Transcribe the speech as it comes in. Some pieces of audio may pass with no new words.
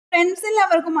Friends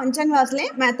എല്ലാവർക്കും 5ാം ക്ലാസ്സിലെ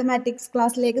mathematics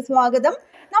ക്ലാസ്സിലേക്ക് സ്വാഗതം.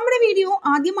 നമ്മുടെ വീഡിയോ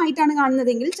ആദ്യമായിട്ടാണ്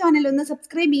കാണുന്നതെങ്കിൽ ചാനൽ ഒന്ന്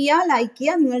സബ്സ്ക്രൈബ് ചെയ്യുക, ലൈക്ക്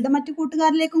ചെയ്യുക, നിങ്ങളുടെ മറ്റു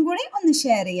കൂട്ടുകാരിലേക്കും കൂടി ഒന്ന്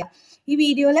ഷെയർ ചെയ്യുക. ഈ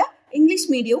വീഡിയോയിൽ ഇംഗ്ലീഷ്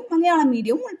മീഡിയവും മലയാളം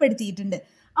മീഡിയവും ഉൾപ്പെടുത്തിയിട്ടുണ്ട്.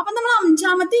 അപ്പം നമ്മൾ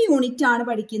 5ാമത്തെ യൂണിറ്റ് ആണ്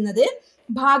പഠിക്കുന്നത്,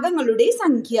 ഭാഗങ്ങളുടെ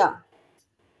സംഖ്യ.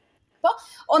 അപ്പോൾ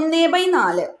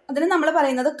 1/4 അതിന് നമ്മൾ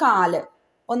പറയുന്നത് കാല്,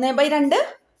 1/2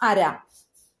 അര,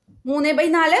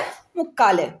 3/4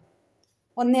 മുക്കാല്,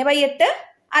 1/8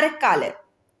 അരക്കാല്,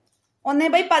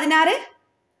 1/16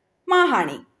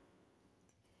 മാഹാണി.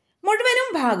 മുഴുവനും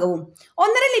ഭാഗവും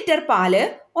 1.5 ലിറ്റർ പാല്,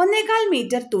 1.25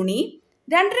 മീറ്റർ തുണി,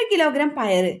 2.5 കിലോഗ്രാം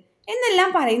പയറ് എന്നെല്ലാം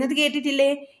പറയുന്നത് കേട്ടിട്ടില്ലേ?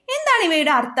 എന്താണ്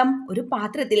ഇവയുടെ അർത്ഥം? ഒരു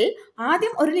പാത്രത്തിൽ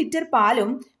ആദ്യം 1 ലിറ്റർ പാലും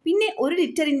പിന്നെ 1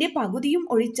 ലിറ്ററിന്റെ പകുതിയും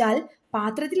ഒഴിച്ചാൽ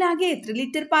പാത്രത്തിലാകെ എത്ര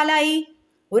ലിറ്റർ പാലായി?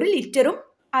 1 ലിറ്ററും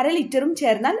അര ലിറ്ററും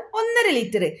ചേർന്നാൽ 1.5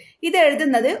 ലിറ്റർ. ഇത്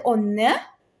എഴുതുന്നത്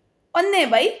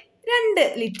 1/2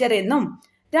 ലിറ്റർ എന്നും,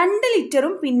 2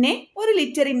 ലിറ്ററും പിന്നെ 1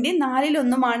 ലിറ്ററിന്റെ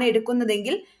 4/1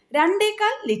 എടുക്കുന്നതെങ്കിൽ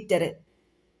 2.25 ലിറ്റർ.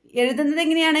 എഴുതുന്നത്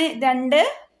എങ്ങനെയാണ്?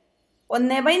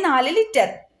 1/4 litre.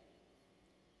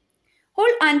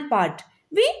 Whole and part.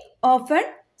 We often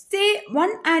say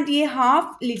 1.5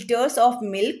 liters of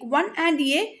milk,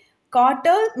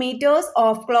 1.25 meters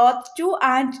of cloth,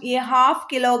 2.5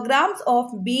 kilograms of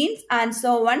beans, and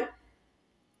so on.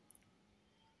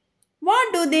 What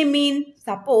do they mean?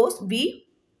 Suppose we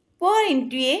pour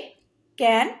into a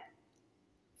can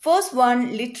first 1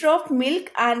 liter of milk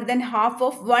and then half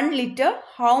of 1 liter.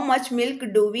 How much milk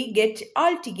do we get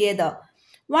altogether?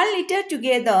 1 liter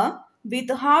together with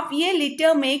half a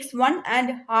liter makes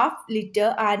 1.5 liter,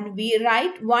 and we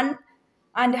write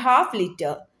 1.5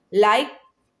 liter.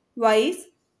 Likewise,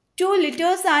 2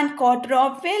 liters and quarter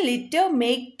of a liter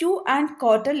make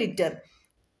 2.25 liter.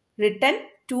 Written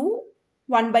to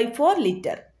 1/4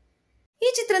 liter. ഈ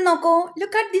ചിത്രം നോക്കൂ.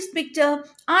 Look at this picture.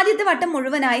 ആദ്യത്തെ വട്ടം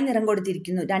മുഴുവനായി നിറം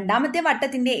കൊടുത്തിരിക്കുന്നു. രണ്ടാമത്തെ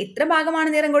വട്ടത്തിന്റെ എത്ര ഭാഗമാണ്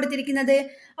നിറം കൊടുത്തിരിക്കുന്നത്?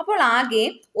 അപ്പോൾ ആകെ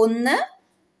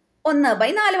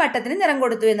 1/4 വട്ടത്തിന് നിറം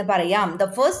കൊടുത്തു എന്ന് പറയാം. The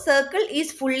first circle is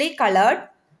fully colored.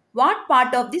 What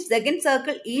part of the second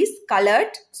circle is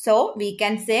colored? So we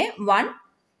can say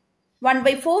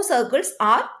 1/4 circles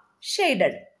are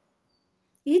shaded.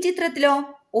 ഈ ചിത്രത്തിലോ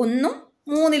 1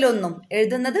 3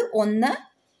 എഴുതുന്നത് 1/3,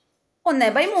 1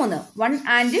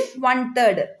 and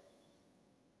 1/3.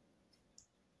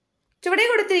 ചുവടെ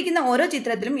കൊടുത്തിരിക്കുന്ന ഓരോ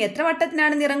ചിത്രത്തിലും എത്ര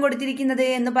വട്ടത്തിനാണ് നിറം കൊടുത്തിരിക്കുന്നത്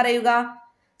എന്ന് പറയുക.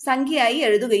 സംഖ്യയായി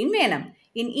എഴുതുകയും വേണം.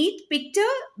 In each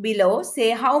picture below, say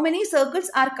how many circles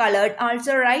are colored.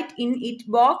 Also write in each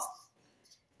box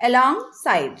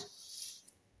alongside.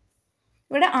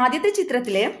 ഇവിടെ ആദ്യത്തെ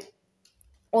ചിത്രത്തിലെ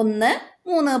 1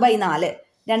 3/4,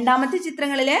 രണ്ടാമത്തെ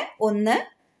ചിത്രങ്ങളിലെ 1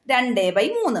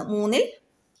 2/3, 3ൽ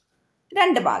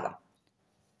 2 ഭാഗം.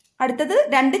 അടുത്തത്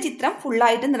 2 ചിത്രം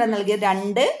ഫുള്ളായിട്ട് നിറം നൽകിയ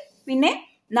 2, പിന്നെ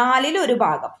 4ൽ 1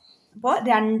 ഭാഗം. അപ്പോൾ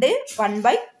 2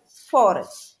 1/4.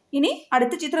 ഇനി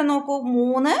അടുത്ത ചിത്രം നോക്കൂ.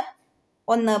 3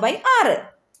 1/6,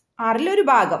 6ൽ 1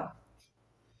 ഭാഗം.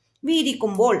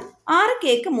 വീതിക്കുമ്പോൾ 6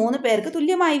 കേക്ക് 3 പേർക്ക്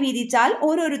തുല്യമായി വീതിച്ചാൽ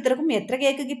ഓരോരുത്തർക്കും എത്ര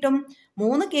കേക്ക് കിട്ടും?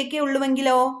 3 കേക്കേ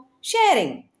ഉള്ളുവെങ്കിലോ?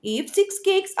 Sharing. If 6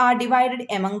 cakes are divided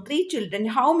among 3 children,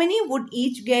 how many would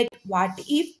each get? What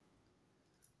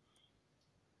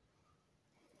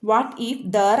if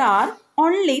there are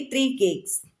only 3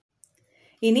 cakes?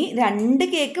 ഇനി 2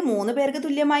 കേക്ക് 3 പേർക്ക്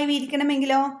തുല്യമായി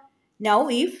വീതിക്കണമെങ്കിലോ? Now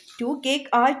if 2 cakes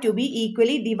are to be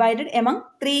equally divided among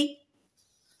 3.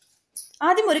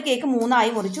 ആദ്യം ഒരു കേക്ക് 3 ആയി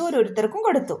മുറിച്ച് ഓരോരുത്തർക്കും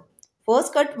കൊടുത്തു. First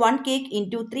cut 1 cake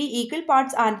into 3 equal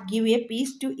parts and give a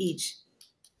piece to each.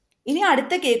 ഇനി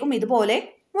അടുത്ത കേക്കും ഇതുപോലെ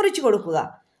മുറിച്ചു കൊടുക്കുക.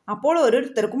 അപ്പോൾ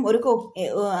ഓരോരുത്തർക്കും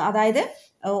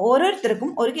ഓരോരുത്തർക്കും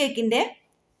ഒരു കേക്കിന്റെ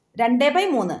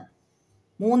 2/3,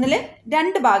 3ൽ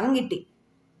 2 ഭാഗം കിട്ടി.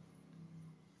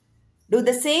 Do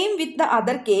the same with the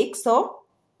other cake, so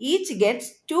each gets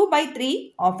 2/3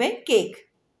 of a cake.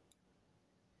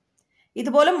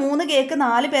 ഇതുപോലെ 3 കേക്ക്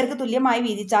 4 പേർക്ക് തുല്യമായി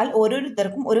വീതിച്ചാൽ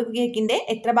ഓരോരുത്തർക്കും ഒരു കേക്കിന്റെ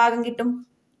എത്ര ഭാഗം കിട്ടും?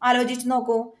 ആലോചിച്ച്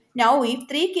നോക്കൂ. Now if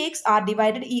 3 cakes are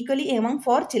divided equally among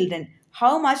 4 children,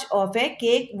 how much of a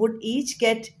cake would each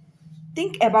get?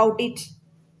 Think about it.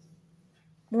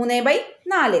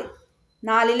 3/4,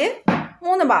 4ൽ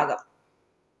 3 ഭാഗം.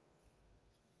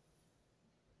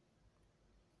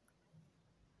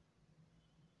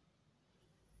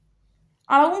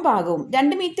 അളവും ഭാഗവും.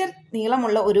 2 മീറ്റർ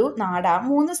നീളമുള്ള ഒരു നാട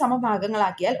 3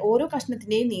 സമഭാഗങ്ങളാക്കിയാൽ ഓരോ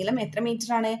കഷ്ണത്തിന്റെയും നീളം എത്ര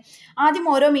മീറ്ററാണ്? ആദ്യം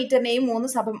ഓരോ മീറ്ററിനെയും 3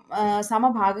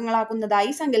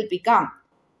 സമഭാഗങ്ങളാക്കുന്നതായി സങ്കല്പിക്കാം.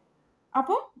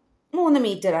 അപ്പോൾ 3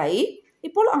 മീറ്ററായി.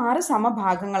 ഇപ്പോൾ 6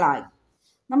 സമഭാഗങ്ങളായി.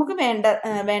 നമുക്ക്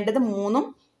വേണ്ടത് 3ഉം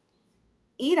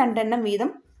ഈ 2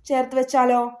 വീതം ചേർത്ത്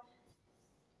വെച്ചാലോ?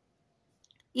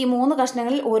 ഈ 3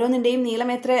 കഷ്ണങ്ങളിൽ ഓരോന്നിന്റെയും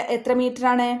നീളം എത്ര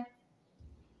മീറ്ററാണ്?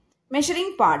 Measuring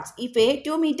parts. If a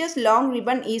 2 meters long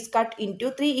ribbon is cut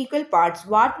into 3 equal parts,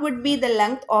 what would be the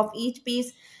length of each piece?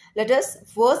 Let us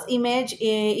first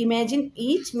imagine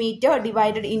each meter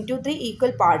divided into 3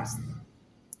 equal parts.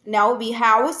 Now we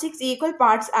have 6 equal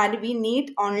parts and we need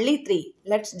only 3.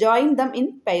 Let's join them in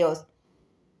pairs.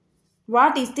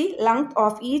 What is the length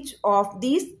of each of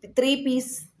these 3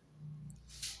 pieces?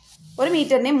 ഒരു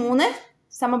മീറ്ററിനെ 3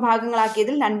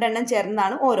 സമഭാഗങ്ങളാക്കിയതിൽ 2 എണ്ണം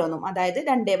ചേർന്നതാണ് ഓരോന്നും. അതായത്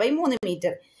 2/3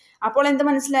 metre. അപ്പോൾ എന്ത്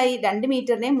മനസ്സിലായി? 2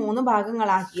 മീറ്ററിനെ 3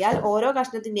 ഭാഗങ്ങളാക്കിയാൽ ഓരോ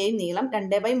കഷ്ണത്തിന്റെയും നീളം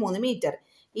 2/3 metre.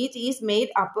 Each is made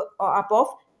up of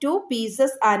 2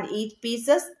 pieces and each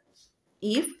pieces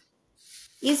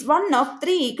is one of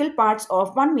 3 equal parts of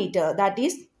 1 meter, that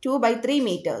is 2/3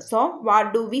 meters. So what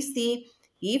do we see?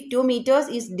 If 2 meters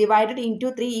is divided into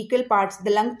 3 equal parts,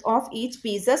 the length of each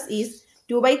pieces is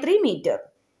 2/3 meter.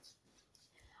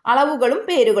 അളവുകളും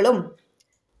പേരുകളും.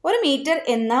 ഒരു metre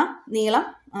എന്ന നീളം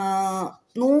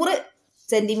 100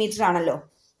 centimetre ആണല്ലോ.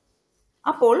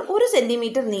 അപ്പോൾ 1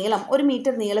 centimetre നീളം 1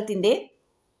 metre നീളത്തിന്റെ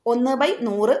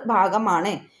 1/100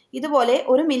 ഭാഗമാണ്. ഇതുപോലെ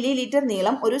 1 മില്ലി ലിറ്റർ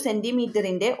നീളം 1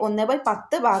 സെന്റിമീറ്ററിന്റെ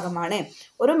 1/10 ഭാഗമാണ്.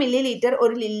 1 മില്ലി ലിറ്റർ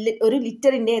 1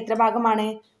 ലിറ്ററിന്റെ എത്ര ഭാഗമാണ്?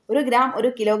 1 ഗ്രാം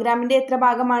 1 കിലോഗ്രാമിന്റെ എത്ര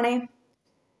ഭാഗമാണ്?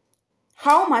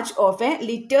 How much of a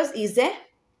liters is a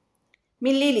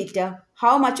milliliter?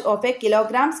 How much of a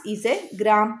kilograms is a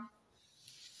gram?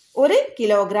 1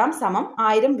 kilogram സമം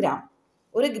 1000 ഗ്രാം.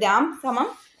 1 ഗ്രാം സമം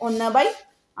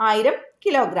 1/1000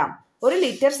 കിലോഗ്രാം. 1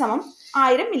 ലിറ്റർ സമം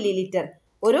 1000 മില്ലി ലിറ്റർ.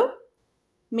 1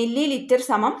 മില്ലി ലിറ്റർ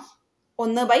സമം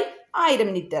 1/1000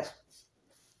 ലിറ്റർ.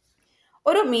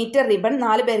 ഒരു മീറ്റർ റിബൺ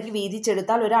 4 പേർക്ക്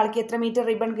വീതിച്ചെടുത്താൽ ഒരാൾക്ക് എത്ര മീറ്റർ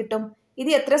റിബൺ കിട്ടും? ഇത്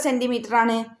എത്ര സെന്റിമീറ്റർ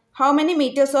ആണ്? How many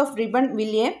meters of ribbon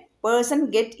will a person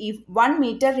get if 1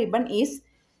 meter ribbon is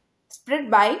spread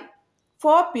by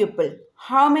 4 people?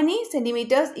 How many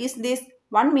centimeters is this?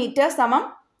 1 meter സമം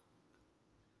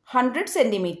 100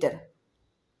 സെന്റിമീറ്റർ.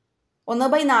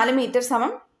 1/4 മീറ്റർ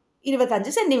സമം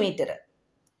 25 സെന്റിമീറ്റർ.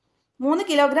 3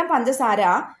 കിലോഗ്രാം പഞ്ചസാര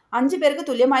 5 പേർക്ക്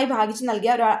തുല്യമായി ഭാഗിച്ചു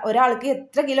നൽകിയ ഒരാൾക്ക്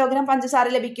എത്ര കിലോഗ്രാം പഞ്ചസാര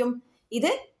ലഭിക്കും?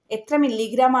 ഇത് എത്ര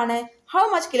മില്ലിഗ്രാം ആണ്? How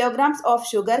much kilograms of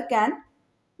sugar can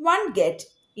one get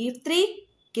if 3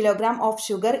 kilogram of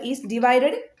sugar is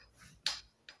divided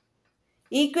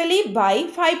equally by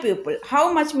 5 people? How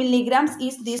much milligrams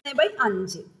is this?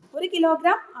 1/5. 1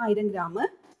 kilogram 1000 gram.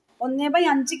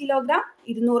 1/5 kilogram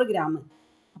 200 gram.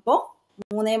 അപ്പോൾ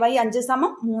 3/5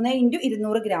 സമം 3 ×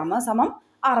 200 ഗ്രാം സമം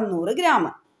 600 ഗ്രാം.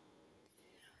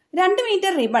 2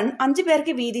 മീറ്റർ റിബൺ 5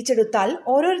 പേർക്ക് വീതിച്ചെടുത്താൽ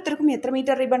ഓരോരുത്തർക്കും എത്ര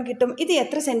metre ribbon കിട്ടും? ഇത്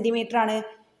എത്ര centimetre ആണ്?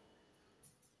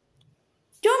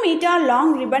 2 meter long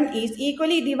ribbon is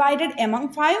equally divided among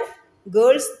 5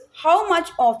 girls. How much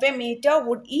of a meter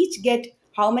would each get?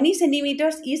 How many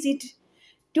centimeters is it?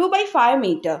 2/5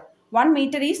 meter. 1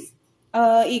 meter is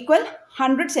equal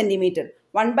 100 centimeter.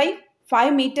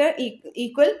 1/5 meter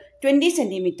equal 20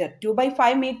 centimeter.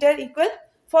 2/5 meter equal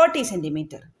 40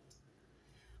 centimeter.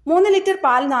 3 litre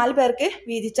പാൽ 4 പേർക്ക്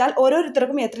വീതിച്ചാൽ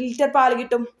ഓരോരുത്തർക്കും എത്ര litre പാൽ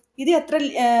കിട്ടും? ഇത് എത്ര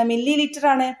milli litre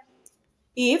ആണ്?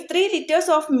 If 3 liters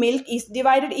of milk is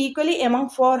divided equally among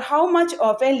 4, how much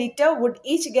of a liter would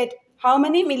each get? How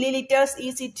many milliliters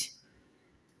is it?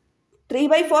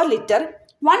 3/4 liter.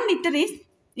 1 liter is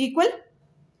equal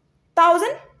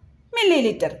 1000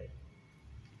 milliliter.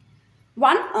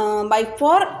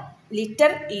 1/4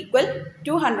 liter equal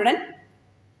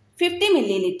 250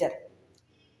 milliliter.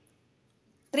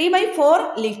 3/4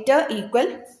 liter equal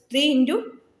 3 into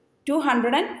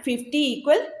 250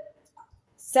 equal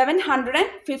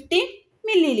 750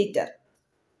 milliliter.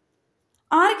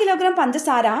 6 kilogram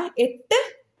പഞ്ചസാര 8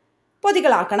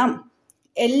 പൊതികളാക്കണം.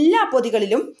 എല്ലാ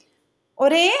പൊതികളിലും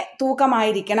ഒരേ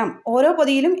തൂക്കമായിരിക്കണം. ഓരോ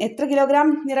പൊതിയിലും എത്ര kilogram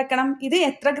നിറക്കണം? ഇത്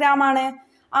എത്ര gram ആണ്?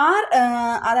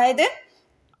 അതായത്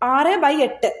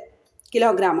 6/8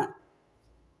 kilogram.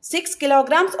 6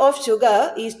 kilograms of sugar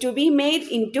is to be made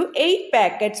into 8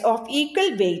 packets of equal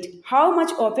weight. How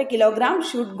much of a kilogram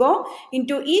should go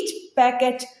into each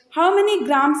packet? How many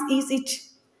grams is it?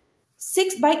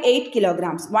 6/8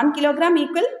 kilograms. 1 kilogram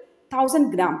equal 1000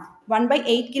 gram.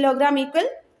 1/8 kilogram equal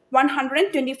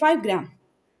 125 gram.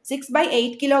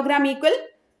 6/8 kilogram equal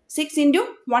 6 into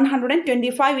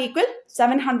 125 equal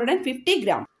 750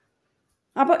 gram.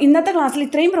 അപ്പോൾ ഇന്നത്തെ ക്ലാസ്സിൽ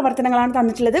ഇത്രയും പ്രവർത്തനങ്ങളാണ്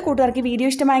തന്നിട്ടുള്ളത്. കൂട്ടുകാർക്ക് video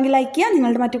ഇഷ്ടമായെങ്കിൽ like ചെയ്യുക.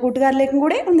 നിങ്ങളുടെ മറ്റു കൂട്ടുകാരിലേക്കും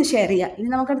കൂടെ ഒന്ന് ഷെയർ ചെയ്യുക. ഇനി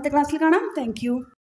നമുക്ക് അടുത്ത ക്ലാസ്സിൽ കാണാം. താങ്ക്